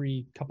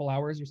every couple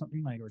hours or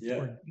something, like, or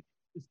just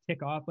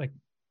tick off, like,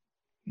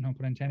 no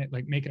pun intended,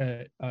 like make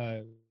a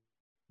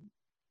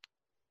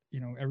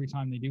every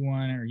time they do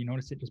one or you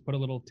notice it, just put a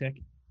little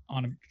tick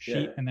on a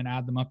sheet and then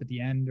add them up at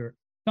the end or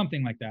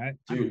something like that.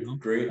 Dude,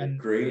 great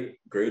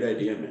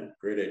idea, man.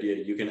 Great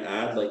idea. You can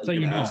add, like,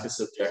 you can ask a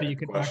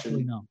subjective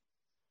question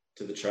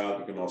to the child.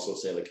 You can also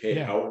say, like, hey,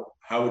 how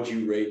would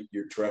you rate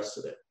your Tourette's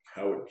today?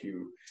 How would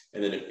you,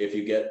 and then if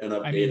you get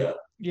enough data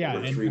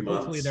over 3 months,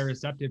 hopefully they're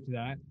receptive to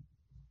that.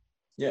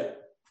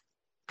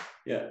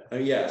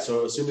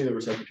 So assuming they're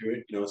receptive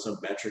to it, some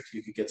metrics,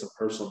 you could get some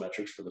personal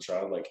metrics for the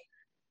child, like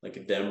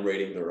them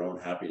rating their own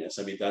happiness.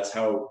 I mean, that's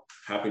how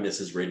happiness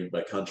is rated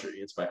by country.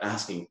 It's by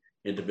asking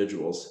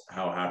individuals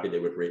how happy they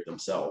would rate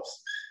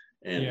themselves,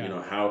 and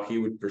how he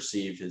would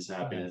perceive his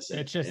happiness.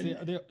 It's just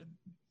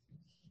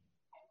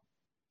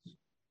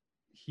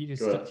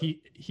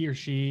he or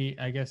she,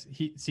 I guess,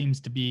 he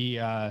seems to be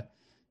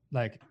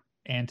like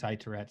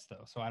anti-Tourette's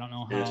though, so I don't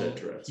know how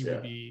he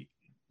would be,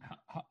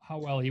 how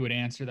well he would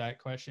answer that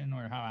question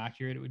or how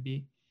accurate it would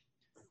be.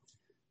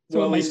 So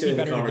well, at least getting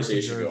the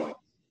conversation going.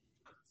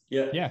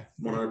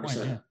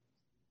 100%.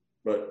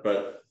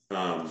 But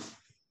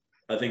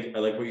I think I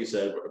like what you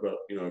said about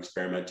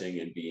experimenting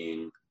and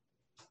being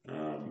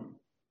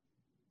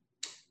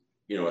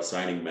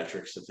assigning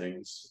metrics to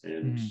things,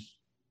 and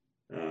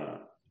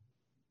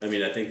I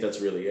mean, I think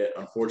that's really it.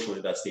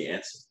 Unfortunately, that's the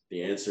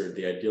answer.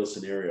 The ideal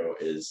scenario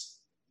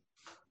is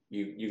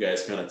you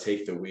guys kind of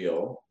take the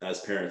wheel. As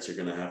parents, you're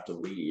going to have to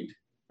lead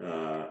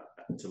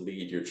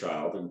your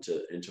child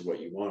into what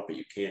you want, but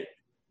you can't,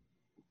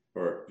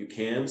 or you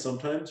can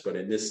sometimes, but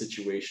in this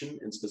situation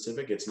in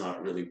specific, it's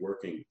not really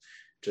working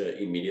to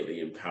immediately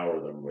empower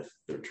them with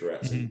their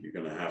Tourette's. And you're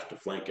going to have to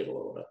flank it a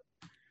little bit.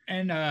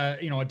 And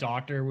a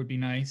doctor would be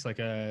nice, like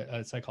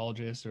a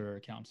psychologist or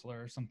a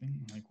counselor or something,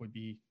 like, would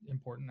be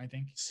important, I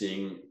think.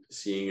 Seeing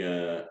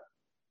a,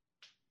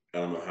 I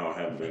don't know how I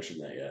haven't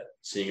mentioned that yet.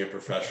 Seeing a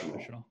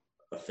professional.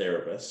 A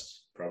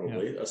therapist,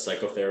 probably a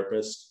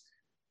psychotherapist,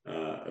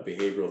 a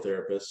behavioral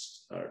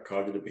therapist, a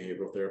cognitive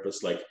behavioral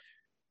therapist, like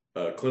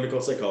a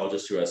clinical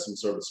psychologist who has some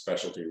sort of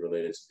specialty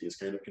related to these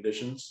kind of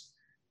conditions,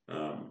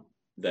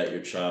 that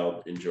your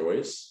child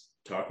enjoys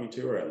talking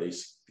to, or at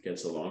least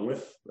gets along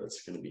with.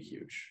 That's going to be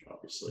huge,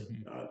 obviously.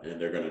 And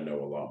they're going to know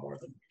a lot more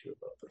than we do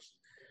about this.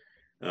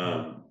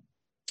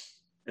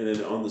 And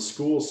then on the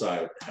school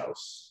side of the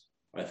house,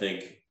 I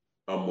think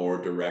a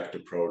more direct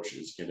approach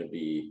is going to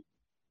be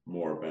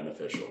more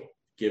beneficial.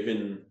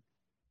 Given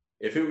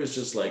if it was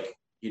just like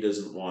he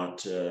doesn't want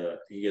to,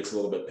 he gets a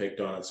little bit picked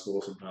on at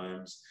school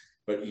sometimes,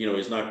 but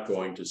he's not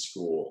going to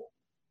school,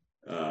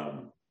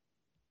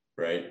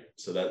 right?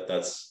 So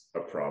that's a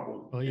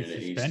problem. Well, he's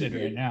suspended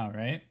right now,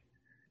 right?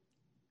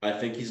 I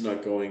think he's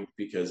not going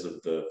because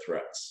of the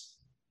threats.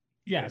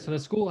 Yeah, so the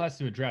school has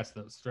to address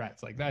those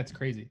threats. Like, that's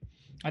crazy.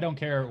 I don't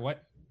care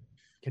what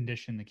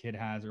condition the kid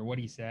has or what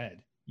he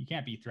said. You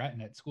can't be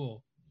threatened at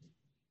school.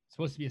 It's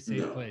supposed to be a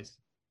safe place.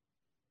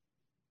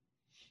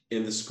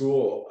 In the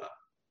school,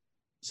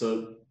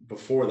 so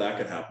before that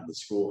could happen, the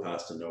school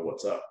has to know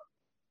what's up.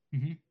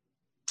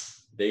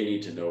 They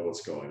need to know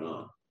what's going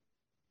on.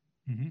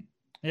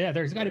 Yeah,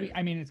 there's got to be.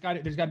 I mean,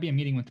 there's got to be a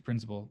meeting with the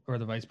principal or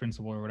the vice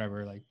principal or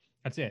whatever. Like,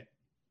 that's it.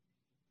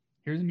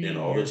 Here's a meeting. And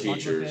all the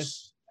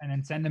teachers. And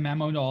then send a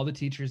memo to all the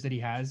teachers that he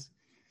has,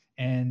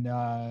 and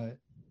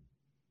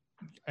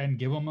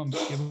give them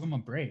a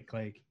break.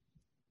 Like,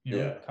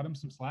 cut him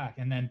some slack,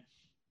 and then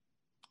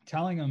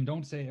telling them,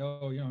 don't say,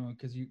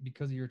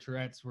 because of your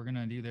Tourette's, we're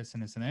gonna do this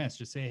and this and this.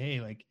 Just say,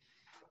 hey, like,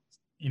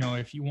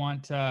 if you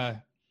want,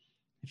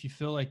 if you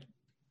feel like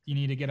you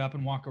need to get up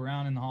and walk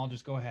around in the hall,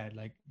 just go ahead.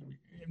 Like,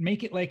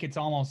 make it like it's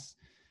almost,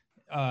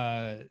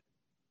 like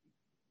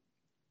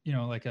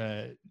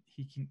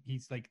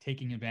he's like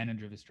taking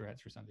advantage of his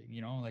Tourette's or something.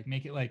 Like,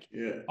 make it like,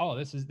 oh,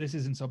 this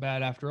isn't so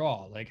bad after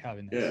all. Like,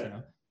 having this,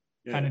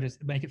 kind of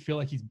just make it feel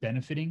like he's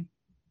benefiting,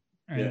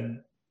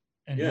 and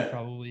he'll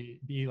probably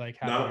be like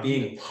not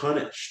being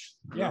punished,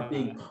 not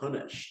being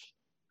punished,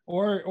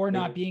 or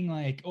not being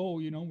like,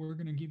 oh, we're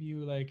gonna give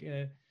you like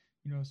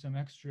some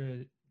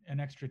an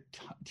extra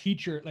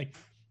teacher, like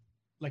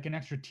an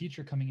extra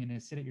teacher coming in to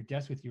sit at your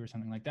desk with you or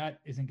something. Like, that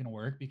isn't gonna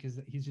work because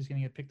he's just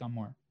gonna get picked on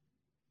more.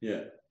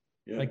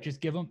 Like,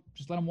 just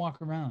let him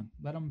walk around,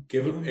 let him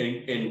give him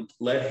and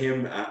let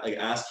him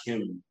ask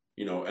him,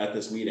 at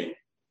this meeting,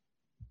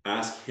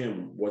 ask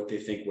him what they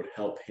think would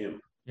help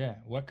him.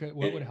 What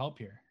would help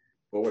here?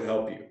 What would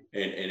help you?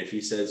 And if he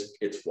says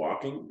it's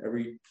walking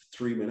every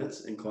 3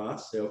 minutes in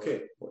class, say,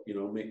 okay, well,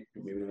 maybe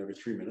not every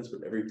 3 minutes,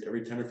 but every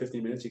 10 or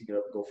 15 minutes, you can get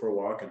up and go for a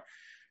walk. And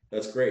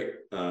That's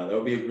great. That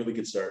would be a really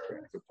good start,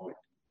 Grant. Good point.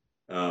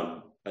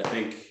 I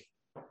think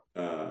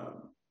I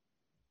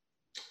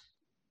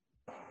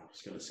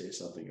was going to say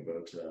something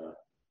about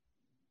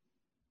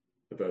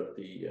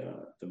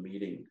the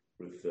meeting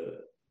with the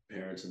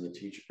parents and the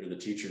teacher, or the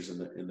teachers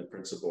and the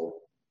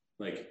principal.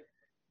 Like,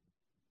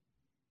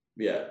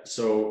 yeah.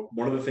 So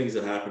one of the things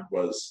that happened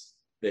was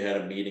they had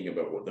a meeting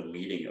about what the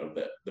meaning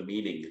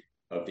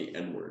of the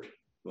N word.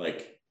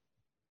 Like,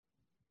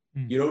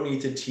 you don't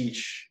need to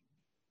teach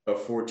a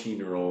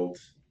 14-year-old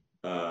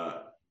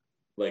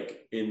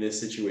like in this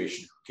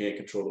situation who can't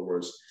control the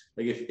words.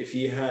 Like if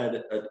he had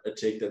a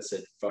take that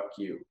said fuck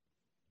you,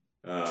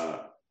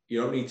 you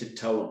don't need to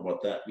tell him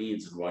what that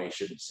means and why he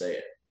shouldn't say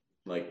it.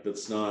 Like,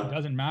 that's not, it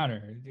doesn't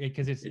matter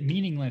because it's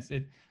meaningless.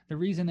 The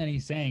reason that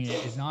he's saying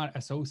it is not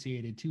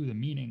associated to the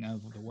meaning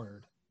of the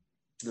word.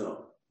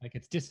 No. Like,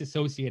 it's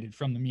disassociated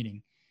from the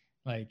meaning.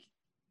 Like,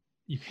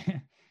 you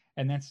can,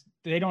 and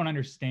they don't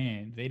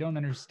understand. They don't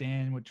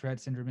understand what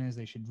Tourette syndrome is.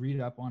 They should read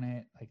up on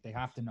it. Like, they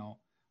have to know,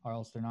 or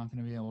else they're not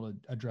going to be able to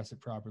address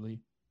it properly.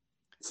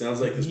 It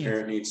sounds like this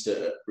parent needs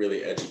to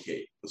really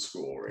educate the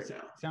school right now.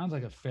 It sounds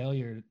like a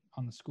failure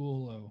on the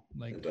school, though.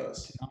 Like, it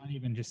does. To not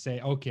even just say,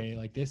 okay,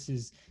 like, this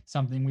is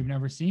something we've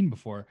never seen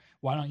before.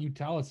 Why don't you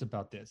tell us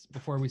about this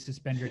before we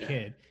suspend your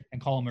kid and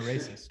call him a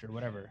racist or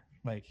whatever?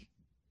 Like,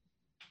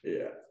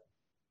 yeah,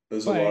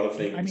 there's a lot of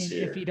things. I mean,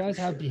 if he does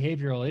have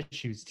behavioral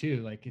issues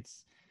too, like,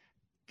 it's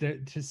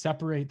to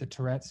separate the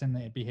Tourette's and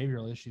the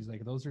behavioral issues,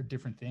 like, those are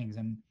different things.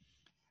 And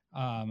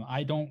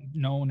I don't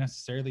know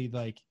necessarily,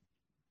 like,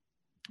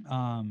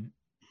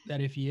 that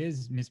if he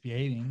is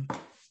misbehaving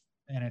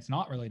and it's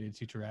not related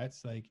to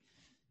Tourette's, like,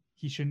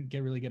 he shouldn't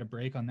really get a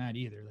break on that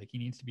either. Like, he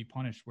needs to be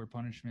punished where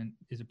punishment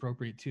is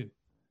appropriate too.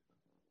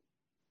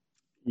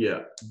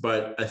 Yeah,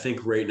 but I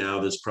think right now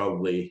there's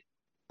probably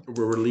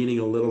we're leaning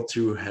a little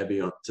too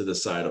heavy to the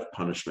side of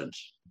punishment.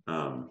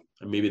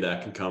 And maybe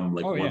that can come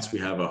like once we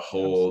have a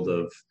hold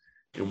of,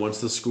 and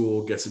once the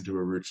school gets into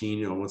a routine,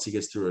 you know, once he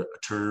gets through a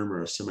term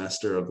or a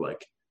semester of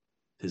like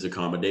his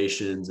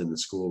accommodations and the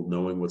school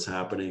knowing what's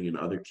happening and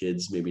other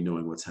kids maybe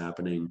knowing what's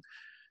happening,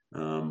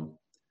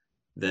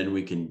 then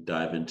we can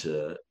dive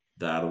into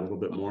that a little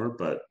bit more.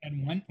 But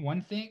and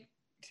one thing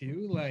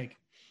too, like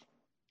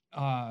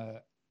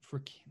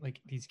for like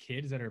these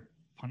kids that are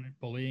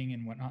bullying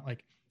and whatnot,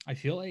 like, I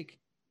feel like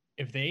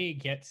if they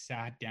get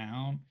sat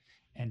down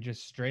and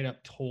just straight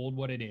up told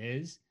what it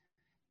is,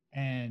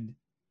 and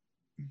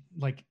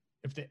like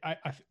if they I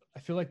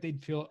feel like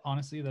they'd feel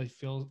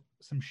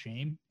some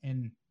shame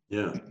in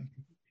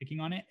picking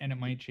on it, and it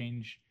might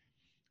change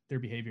their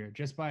behavior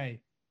just by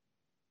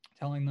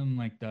telling them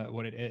like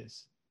what it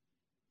is.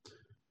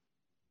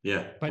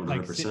 Yeah, but 100%.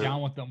 Like, sit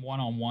down with them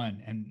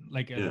one-on-one and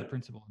like as a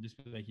principal,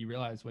 just be like, you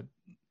realize what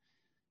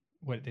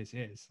this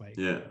is. Like,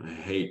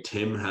 hey,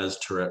 Tim has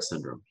Tourette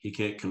syndrome. He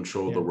can't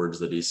control the words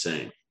that he's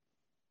saying.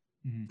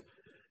 Mm-hmm.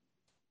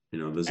 You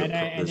know,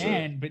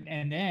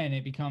 and then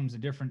it becomes a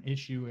different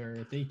issue where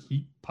if they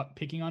keep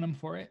picking on him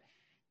for it,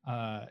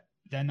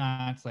 then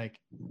that's like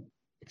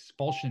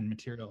expulsion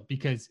material.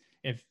 Because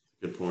if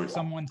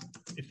someone's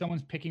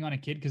picking on a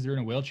kid because they're in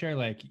a wheelchair,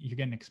 like, you're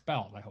getting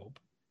expelled.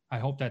 I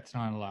hope that's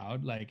not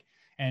allowed. Like,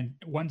 and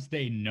once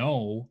they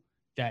know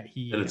that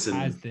he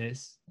has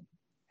this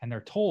and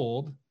they're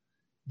told,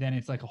 then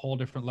it's like a whole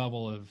different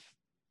level of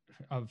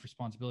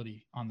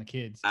responsibility on the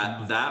kids.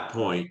 At that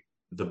point,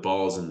 the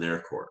ball's in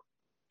their court.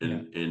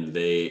 And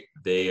they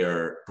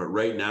are, but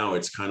right now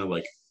it's kind of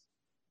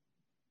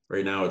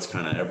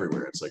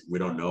everywhere. It's like, we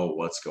don't know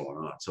what's going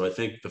on. So I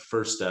think the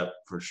first step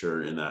for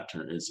sure in that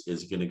turn is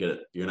you're gonna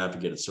have to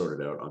get it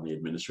sorted out on the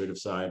administrative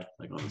side,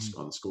 like on the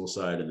school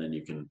side, and then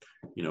you can,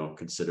 you know,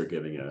 consider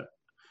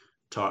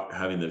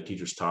having the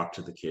teachers talk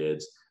to the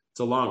kids. It's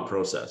a long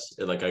process.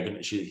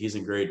 He's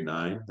in grade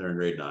 9. They're in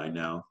grade 9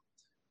 now.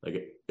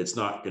 Like, it's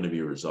not going to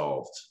be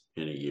resolved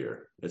in a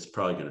year. It's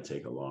probably going to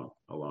take a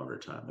longer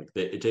time. Like,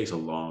 it takes a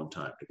long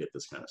time to get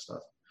this kind of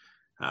stuff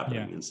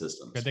happening in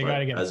systems. But they got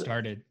to get it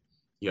started.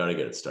 You got to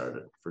get it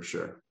started for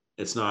sure.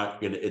 It's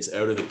out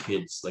of the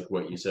kids. Like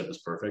what you said was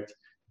perfect.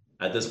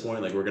 At this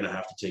point, like, we're going to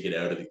have to take it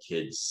out of the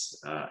kids'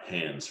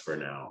 hands for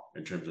now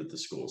in terms of the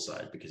school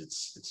side, because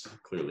it's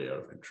clearly out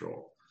of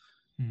control.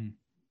 Mm-hmm.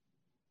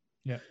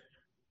 Yeah.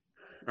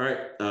 All right.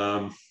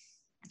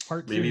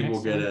 Maybe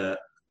we'll get a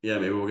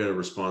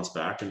response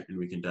back and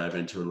we can dive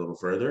into it a little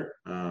further.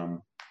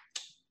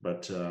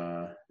 But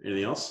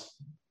anything else?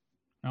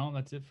 No,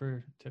 that's it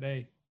for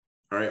today.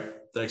 All right.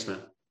 Thanks, man.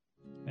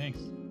 Thanks.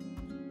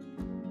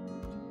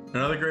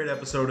 Another great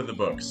episode of The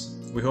Books.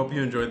 We hope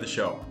you enjoyed the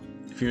show.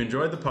 If you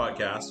enjoyed the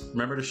podcast,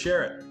 remember to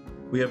share it.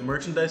 We have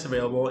merchandise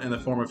available in the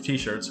form of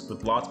t-shirts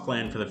with lots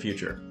planned for the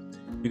future.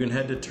 You can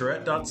head to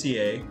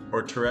tourette.ca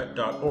or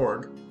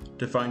tourette.org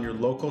to find your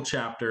local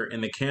chapter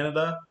in the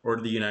Canada or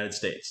to the United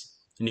States.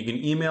 And you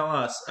can email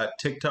us at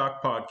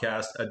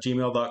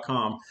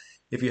tiktokpodcast@gmail.com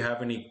if you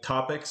have any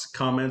topics,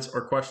 comments,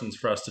 or questions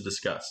for us to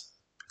discuss.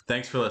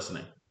 Thanks for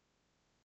listening.